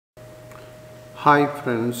Hi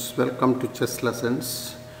friends, welcome to Chess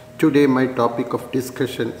Lessons. Today my topic of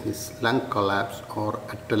discussion is lung collapse or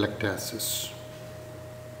atelectasis.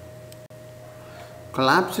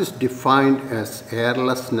 Collapse is defined as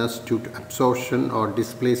airlessness due to absorption or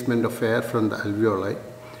displacement of air from the alveoli,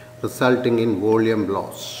 resulting in volume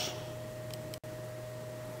loss.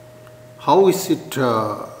 How is it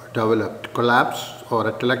developed? Collapse or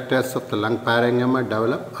atelectasis of the lung parenchyma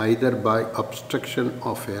develop either by obstruction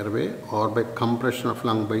of airway or by compression of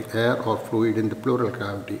lung by air or fluid in the pleural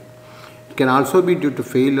cavity. It can also be due to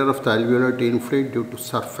failure of the alveolar to inflate due to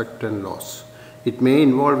surfactant loss. It may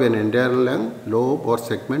involve an entire lung, lobe or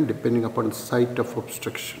segment depending upon the site of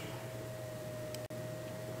obstruction.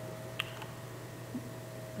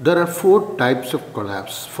 There are four types of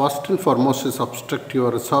collapse. First and foremost is obstructive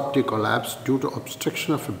or resorptive collapse due to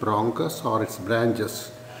obstruction of a bronchus or its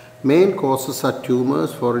branches. Main causes are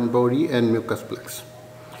tumors, foreign body and mucus plugs.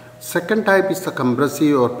 Second type is the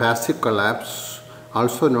compressive or passive collapse,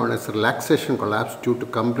 also known as relaxation collapse due to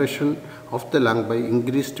compression of the lung by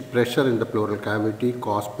increased pressure in the pleural cavity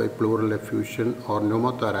caused by pleural effusion or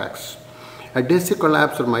pneumothorax. Adhesive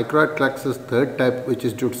collapse or microatelectasis, third type, which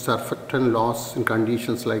is due to surfactant loss in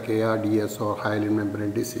conditions like ARDS or hyaline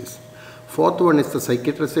membrane disease. Fourth one is the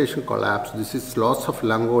cicatrization collapse. This is loss of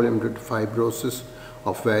lung volume due to fibrosis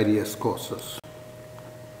of various causes.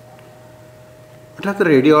 What are the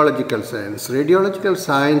radiological signs? Radiological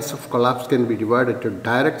signs of collapse can be divided to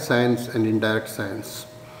direct signs and indirect signs.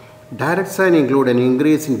 Direct signs include an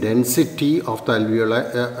increase in density of the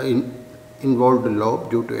alveoli involved lobe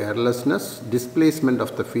due to airlessness, displacement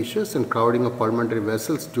of the fissures and crowding of pulmonary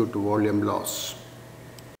vessels due to volume loss.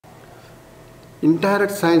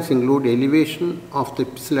 Indirect signs include elevation of the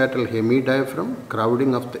ipsilateral hemidiaphragm,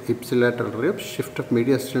 crowding of the ipsilateral ribs, shift of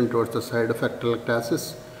mediastinum towards the side of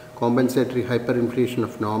atelectasis, compensatory hyperinflation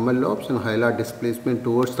of normal lobes and hilar displacement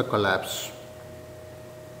towards the collapse.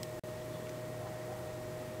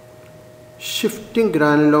 Shifting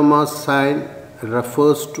granuloma sign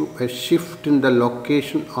refers to a shift in the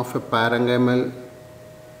location of a parenchymal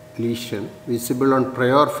lesion visible on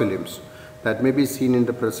prior films that may be seen in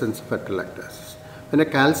the presence of atelectasis. When a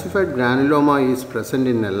calcified granuloma is present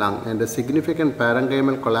in a lung and a significant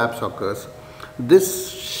parenchymal collapse occurs, this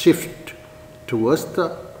shift towards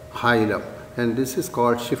the hilum, and this is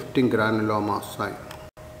called shifting granuloma sign.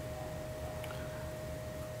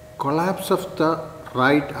 Collapse of the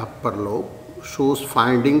right upper lobe shows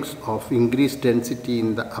findings of increased density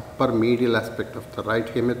in the upper medial aspect of the right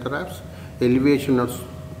hemithorax, elevation of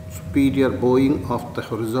superior bowing of the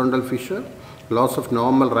horizontal fissure, loss of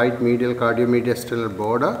normal right medial cardiomediastinal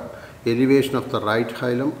border, elevation of the right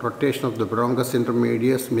hilum, rotation of the bronchus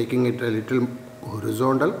intermedius making it a little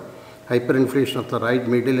horizontal, hyperinflation of the right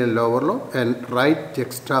middle and lower lobe, and right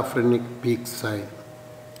juxtaphrenic peak sign.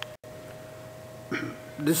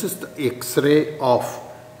 This is the X-ray of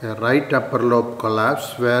a right upper lobe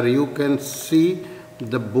collapse where you can see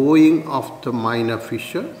the bowing of the minor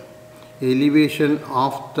fissure, elevation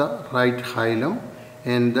of the right hilum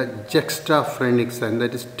and the juxtaphrenic sign,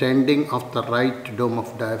 that is tending of the right dome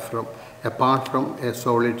of diaphragm apart from a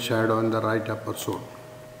solid shadow in the right upper zone.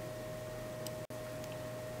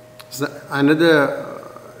 So another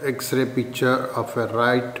X-ray picture of a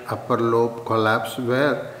right upper lobe collapse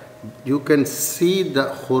where you can see the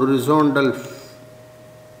horizontal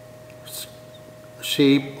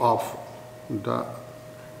shape of the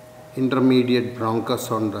intermediate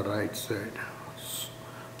bronchus on the right side.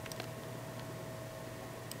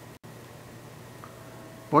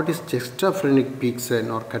 What is juxtaphrenic peak sign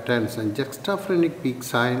or Catan sign? Juxtaphrenic peak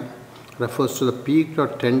sign refers to the peaked or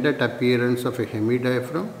tended appearance of a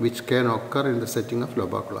hemidiaphragm which can occur in the setting of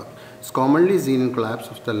lobar collapse. It is commonly seen in collapse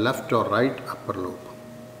of the left or right upper lobe.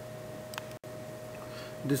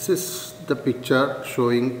 This is the picture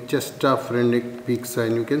showing juxtaphrenic peak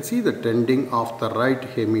sign. You can see the tending of the right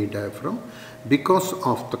hemidiaphragm because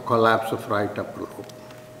of the collapse of right upper lobe.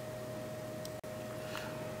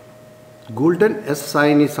 Goulden S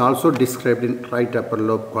sign is also described in right upper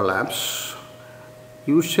lobe collapse.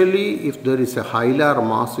 Usually, if there is a hilar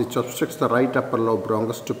mass which obstructs the right upper lobe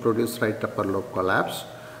bronchus to produce right upper lobe collapse,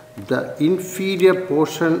 the inferior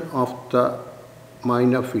portion of the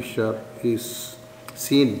minor fissure is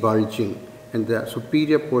seen bulging and the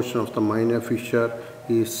superior portion of the minor fissure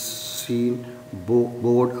is seen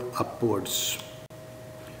bowed upwards.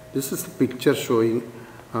 This is the picture showing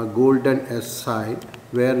a Goulden S sign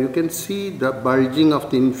where you can see the bulging of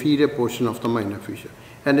the inferior portion of the minor fissure,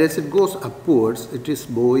 and as it goes upwards it is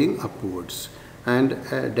bowing upwards and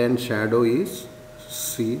a dense shadow is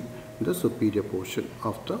seen in the superior portion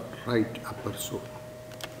of the right upper zone.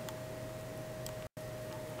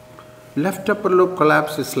 Left upper lobe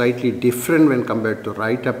collapse is slightly different when compared to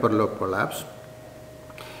right upper lobe collapse.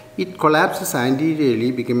 It collapses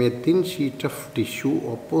anteriorly, becoming a thin sheet of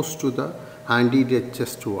tissue opposed to the anterior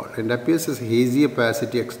chest wall and appears as hazy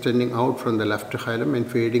opacity extending out from the left hilum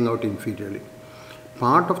and fading out inferiorly.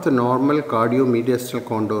 Part of the normal cardiomediastinal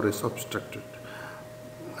contour is obstructed.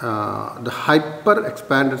 The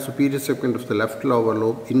hyper-expanded superior segment of the left lower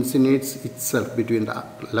lobe insinuates itself between the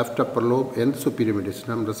left upper lobe and the superior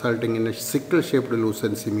mediastinum, resulting in a sickle-shaped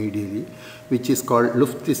lucency medially, which is called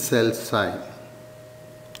Lufthusel sign.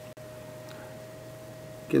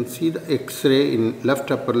 You can see the X-ray in left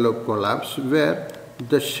upper lobe collapse where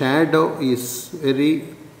the shadow is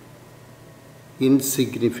very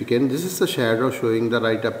insignificant. This is the shadow showing the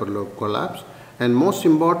right upper lobe collapse. And most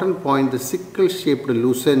important point, the sickle-shaped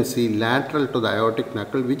lucency lateral to the aortic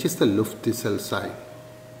knuckle, which is the Lufthusel sign.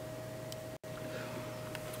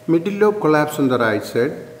 Middle lobe collapse on the right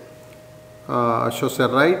side shows a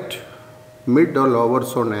right mid or lower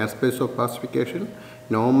zone airspace of opacification.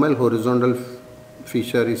 Normal horizontal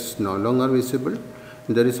fissure is no longer visible.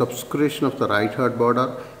 There is obscuration of the right heart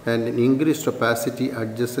border and an increased opacity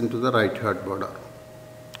adjacent to the right heart border.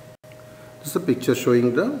 This is a picture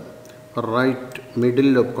showing the right middle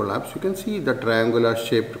lobe collapse. You can see the triangular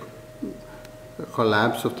shaped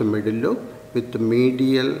collapse of the middle lobe with the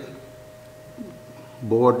medial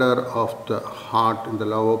border of the heart in the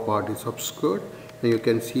lower part is obscured, and you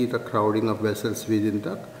can see the crowding of vessels within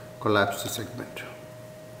the collapsed segment.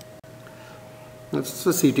 This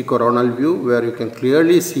is a CT coronal view where you can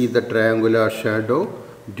clearly see the triangular shadow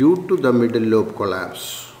due to the middle lobe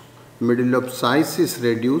collapse. Middle lobe size is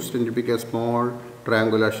reduced and you become a small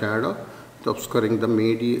triangular shadow obscuring the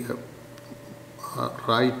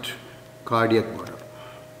right cardiac border.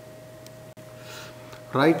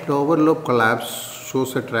 Right lower lobe collapse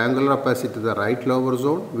shows a triangular opacity to the right lower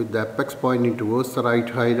zone with the apex pointing towards the right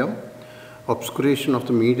hilum, obscuration of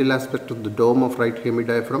the medial aspect of the dome of right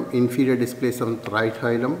hemidiaphragm, inferior displacement of the right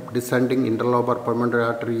hilum, descending interlobar pulmonary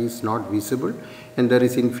artery is not visible, and there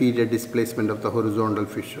is inferior displacement of the horizontal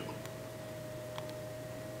fissure.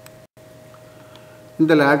 In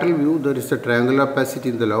the lateral view, there is a triangular opacity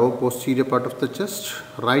in the lower posterior part of the chest.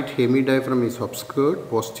 Right hemidiaphragm is obscured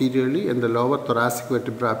posteriorly and the lower thoracic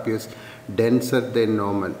vertebra appears denser than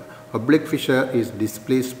normal. Oblique fissure is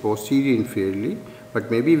displaced posterior inferiorly but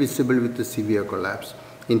may be visible with the severe collapse.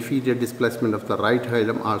 Inferior displacement of the right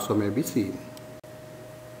hilum also may be seen.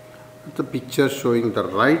 The picture showing the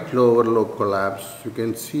right lower lobe collapse, you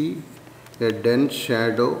can see a dense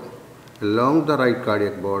shadow along the right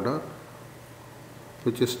cardiac border,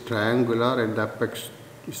 which is triangular and the apex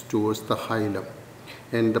is towards the hilum,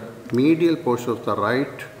 and the medial portion of the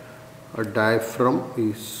right diaphragm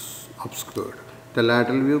is obscured. The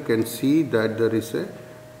lateral view can see that there is a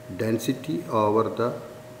density over the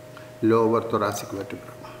lower thoracic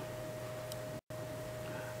vertebra.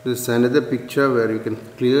 This is another picture where you can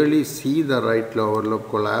clearly see the right lower lobe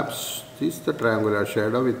collapse. This is the triangular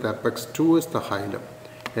shadow with the apex towards the hilum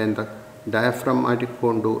and the diaphragmatic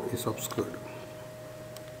contour is obscured.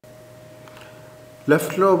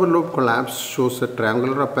 Left lower lobe collapse shows a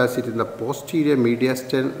triangular opacity in the posterior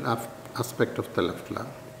mediastinal aspect of the left lung,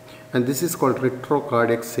 and this is called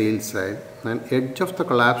retrocardiac sail sign. An edge of the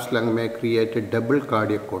collapsed lung may create a double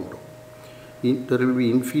cardiac contour. There will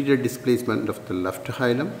be inferior displacement of the left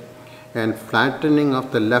hilum and flattening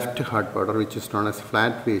of the left heart border, which is known as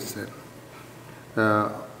flat waist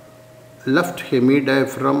sign. Left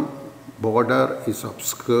hemidiaphragm border is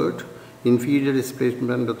obscured. Inferior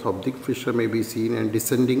displacement of the oblique fissure may be seen and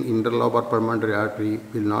descending interlobar pulmonary artery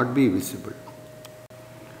will not be visible.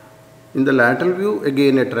 In the lateral view,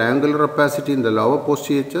 again a triangular opacity in the lower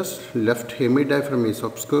posterior chest, left hemidiaphragm is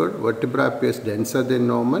obscured, vertebra appears denser than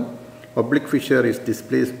normal, oblique fissure is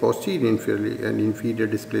displaced posterior inferiorly and inferior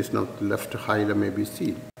displacement of the left hilum may be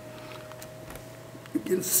seen. You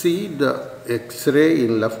can see the X-ray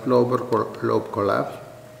in left lower lobe collapse.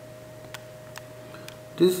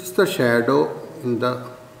 This is the shadow in the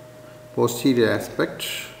posterior aspect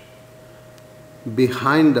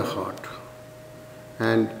behind the heart,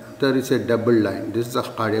 and there is a double line. This is the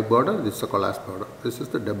cardiac border, this is the collapse border. This is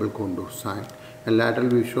the double contour sign, and lateral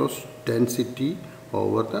view shows density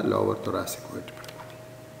over the lower thoracic vertebra.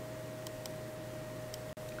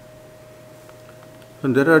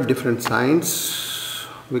 And there are different signs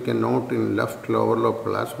we can note in left lower lobe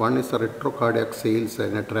collapse. One is the retrocardiac sail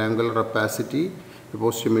sign, a triangular opacity the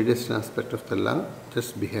posterior mediastinal aspect of the lung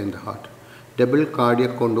just behind the heart. Double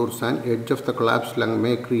cardiac contour sign, edge of the collapsed lung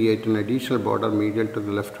may create an additional border medial to the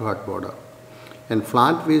left heart border. And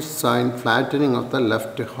flat waist sign, flattening of the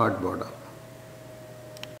left heart border.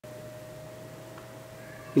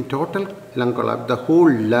 In total lung collapse, the whole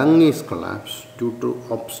lung is collapsed due to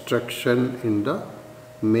obstruction in the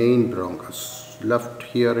main bronchus. Left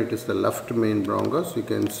here it is the left main bronchus. You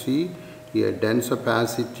can see a dense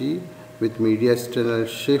opacity with mediastinal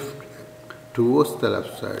shift towards the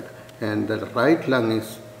left side, and the right lung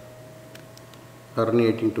is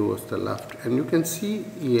herniating towards the left, and you can see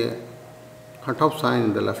a cutoff sign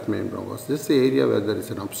in the left main bronchus. This is the area where there is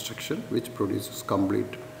an obstruction which produces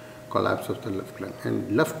complete collapse of the left lung,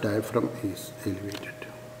 and left diaphragm is elevated.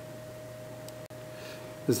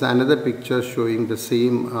 This is another picture showing the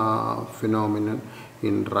same phenomenon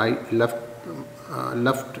in left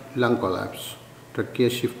lung collapse. Trachea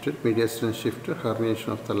shifted, mediastinal shifted, herniation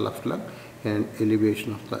of the left lung, and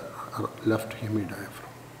elevation of the left hemidiaphragm.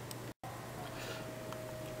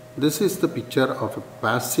 This is the picture of a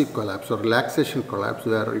passive collapse or relaxation collapse,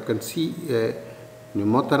 where you can see a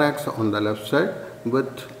pneumothorax on the left side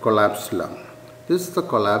with collapsed lung. This is the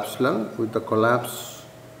collapsed lung with the collapsed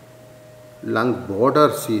lung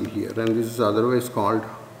border seen here, and this is otherwise called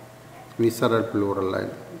visceral pleural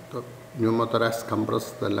line. The pneumothorax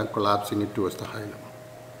compresses the lung, collapsing it towards the hilum.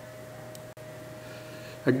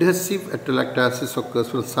 Adhesive atelectasis occurs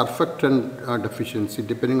from surfactant deficiency.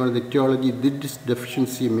 Depending on the etiology, this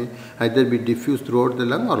deficiency may either be diffuse throughout the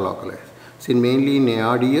lung or localized, seen mainly in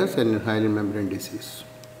ARDS and in hyaline membrane disease.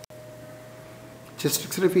 Chest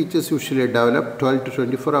X-ray features usually develop 12 to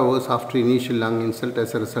 24 hours after initial lung insult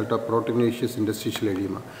as a result of proteinaceous interstitial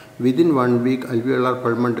edema. Within 1 week, alveolar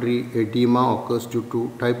pulmonary edema occurs due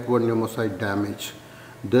to type 1 pneumocyte damage.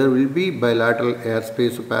 There will be bilateral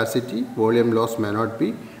airspace opacity. Volume loss may not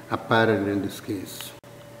be apparent in this case.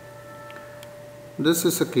 This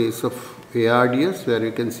is a case of ARDS, where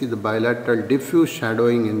you can see the bilateral diffuse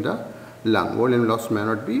shadowing in the lung. Volume loss may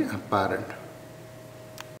not be apparent.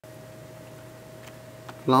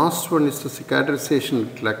 Last one is the cicatrization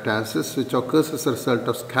atelectasis, which occurs as a result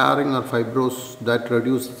of scarring or fibrosis that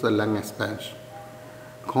reduces the lung expansion.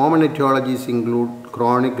 Common etiologies include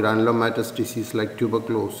chronic granulomatous disease like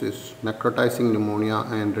tuberculosis, necrotizing pneumonia,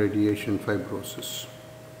 and radiation fibrosis.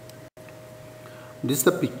 This is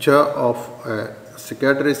the picture of a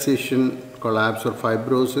cicatrization collapse or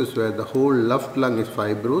fibrosis, where the whole left lung is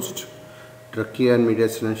fibrosed, trachea and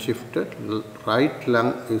mediastinal shifted, right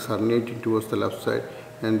lung is herniating towards the left side,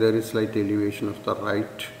 and there is slight elevation of the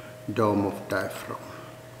right dome of diaphragm.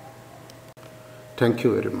 Thank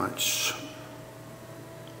you very much.